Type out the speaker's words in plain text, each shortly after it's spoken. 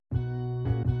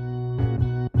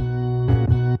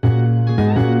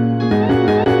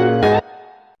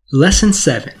Lesson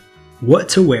 7. What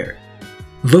to wear.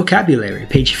 Vocabulary,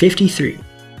 page 53.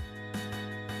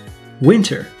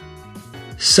 Winter,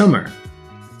 summer,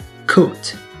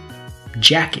 coat,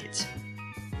 jacket,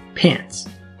 pants,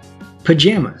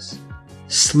 pajamas,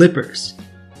 slippers,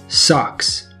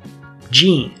 socks,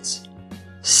 jeans,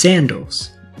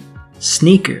 sandals,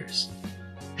 sneakers,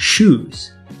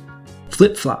 shoes,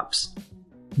 flip-flops,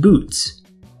 boots,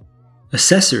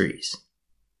 accessories,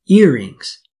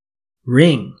 earrings,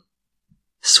 ring,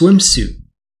 swimsuit,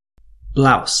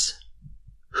 blouse,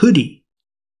 hoodie,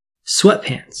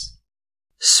 sweatpants,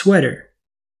 sweater,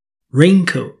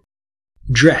 raincoat,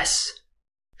 dress,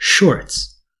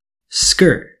 shorts,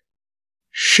 skirt,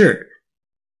 shirt,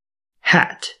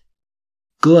 hat,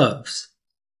 gloves,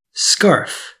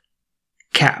 scarf,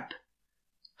 cap,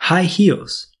 high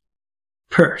heels,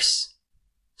 purse,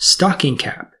 stocking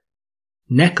cap,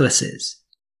 necklaces,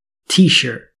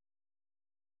 t-shirt.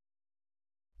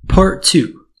 Part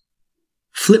 2.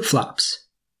 Flip-flops,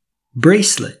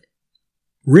 bracelet,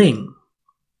 ring,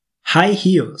 high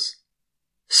heels,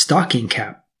 stocking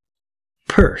cap,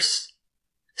 purse,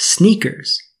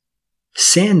 sneakers,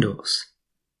 sandals,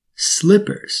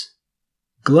 slippers,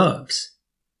 gloves,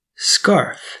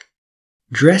 scarf,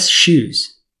 dress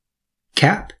shoes,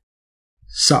 cap,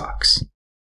 socks.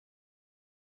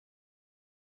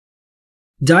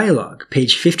 Dialogue,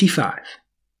 page 55.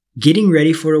 Getting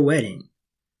ready for a wedding.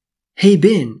 Hey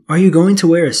Ben, are you going to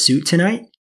wear a suit tonight?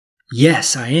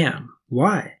 Yes, I am.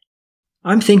 Why?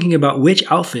 I'm thinking about which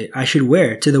outfit I should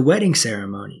wear to the wedding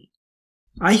ceremony.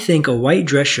 I think a white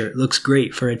dress shirt looks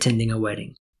great for attending a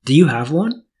wedding. Do you have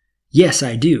one? Yes,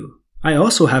 I do. I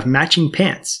also have matching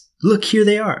pants. Look, here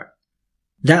they are.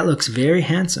 That looks very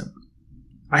handsome.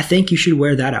 I think you should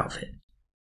wear that outfit.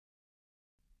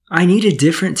 I need a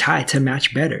different tie to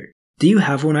match better. Do you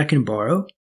have one I can borrow?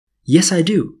 Yes, I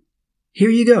do. Here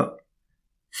you go.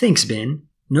 Thanks, Ben.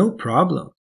 No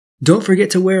problem. Don't forget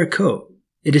to wear a coat.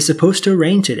 It is supposed to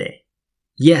rain today.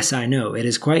 Yes, I know. It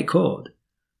is quite cold.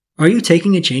 Are you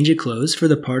taking a change of clothes for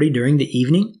the party during the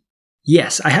evening?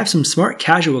 Yes, I have some smart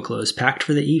casual clothes packed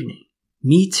for the evening.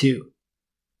 Me too.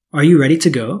 Are you ready to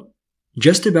go?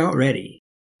 Just about ready.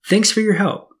 Thanks for your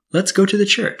help. Let's go to the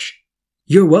church.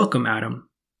 You're welcome, Adam.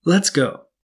 Let's go.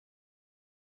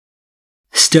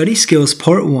 Study Skills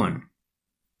Part 1.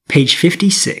 Page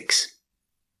 56.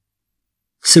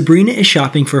 Sabrina is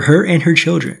shopping for her and her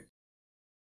children.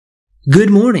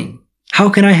 Good morning. How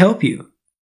can I help you?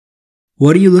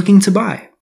 What are you looking to buy?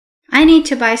 I need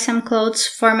to buy some clothes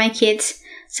for my kids.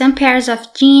 Some pairs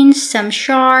of jeans, some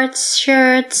shorts,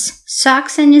 shirts,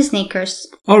 socks, and sneakers.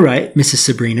 All right, Mrs.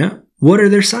 Sabrina. What are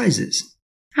their sizes?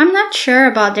 I'm not sure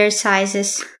about their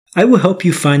sizes. I will help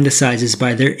you find the sizes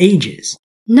by their ages.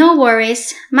 No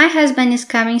worries. My husband is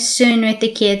coming soon with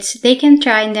the kids. They can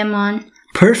try them on.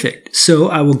 Perfect. So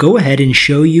I will go ahead and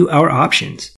show you our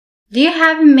options. Do you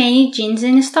have many jeans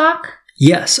in stock?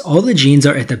 Yes, all the jeans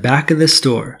are at the back of the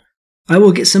store. I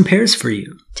will get some pairs for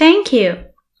you. Thank you.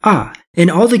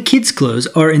 And all the kids' clothes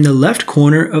are in the left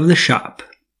corner of the shop.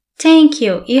 Thank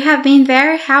you. You have been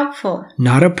very helpful.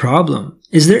 Not a problem.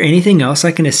 Is there anything else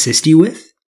I can assist you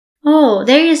with? Oh,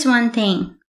 there is one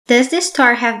thing. Does this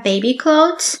store have baby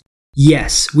clothes?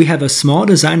 Yes, we have a small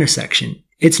designer section.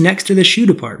 It's next to the shoe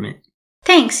department.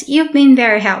 Thanks, you've been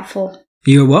very helpful.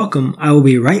 You're welcome. I will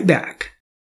be right back.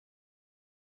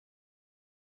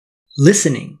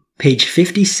 Listening, page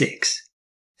 56.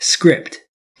 Script,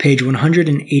 page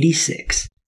 186.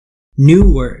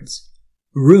 New words.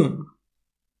 Room.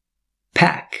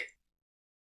 Pack.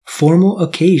 Formal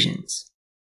occasions.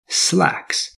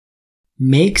 Slacks.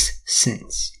 Makes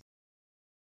sense.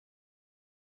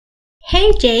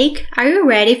 Hey Jake, are you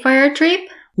ready for your trip?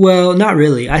 Well, not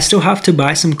really. I still have to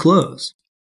buy some clothes.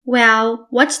 Well,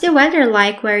 what's the weather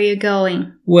like where you're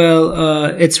going?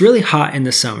 Well, it's really hot in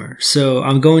the summer, so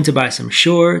I'm going to buy some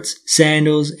shorts,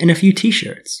 sandals, and a few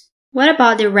t-shirts. What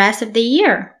about the rest of the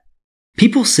year?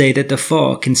 People say that the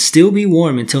fall can still be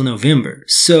warm until November,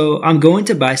 so I'm going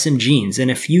to buy some jeans and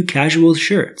a few casual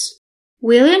shirts.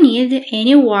 Will you need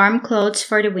any warm clothes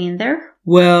for the winter?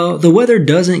 Well, the weather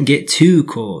doesn't get too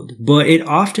cold, but it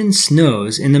often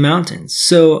snows in the mountains,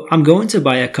 so I'm going to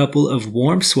buy a couple of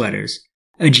warm sweaters,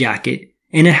 a jacket,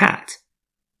 and a hat.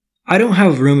 I don't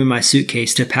have room in my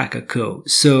suitcase to pack a coat,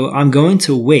 so I'm going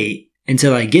to wait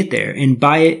until I get there and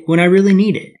buy it when I really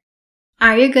need it.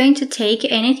 Are you going to take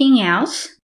anything else?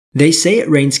 They say it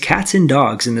rains cats and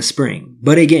dogs in the spring,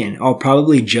 but again, I'll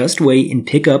probably just wait and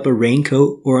pick up a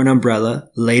raincoat or an umbrella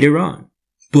later on.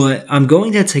 But I'm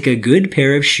going to take a good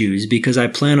pair of shoes because I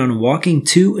plan on walking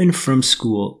to and from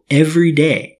school every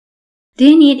day. Do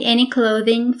you need any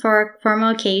clothing for formal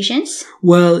occasions?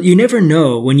 Well, you never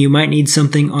know when you might need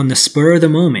something on the spur of the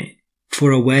moment.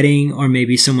 For a wedding or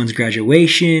maybe someone's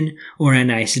graduation or a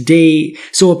nice date.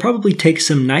 So I'll probably take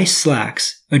some nice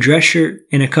slacks, a dress shirt,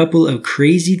 and a couple of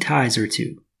crazy ties or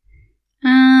two.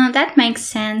 That makes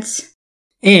sense.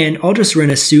 And I'll just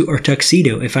rent a suit or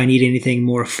tuxedo if I need anything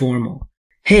more formal.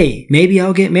 Hey, maybe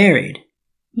I'll get married.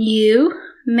 You?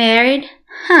 Married?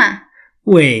 Huh.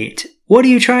 Wait, what are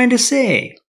you trying to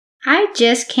say? I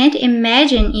just can't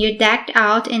imagine you decked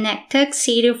out in a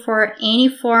tuxedo for any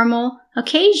formal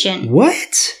occasion.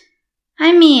 What?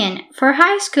 I mean, for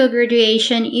high school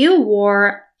graduation, you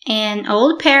wore an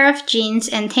old pair of jeans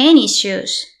and tennis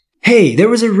shoes. Hey, there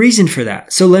was a reason for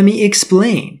that, so let me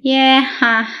explain. Yeah,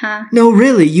 haha. No,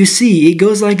 really, you see, it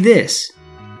goes like this.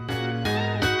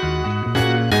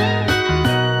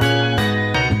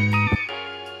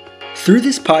 Through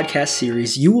this podcast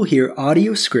series, you will hear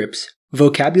audio scripts,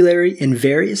 vocabulary, and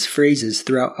various phrases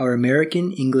throughout our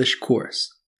American English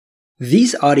course.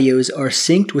 These audios are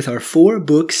synced with our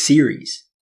 4-book series.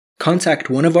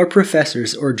 Contact one of our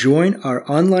professors or join our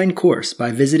online course by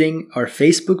visiting our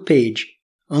Facebook page,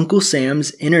 Uncle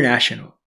Sam's International.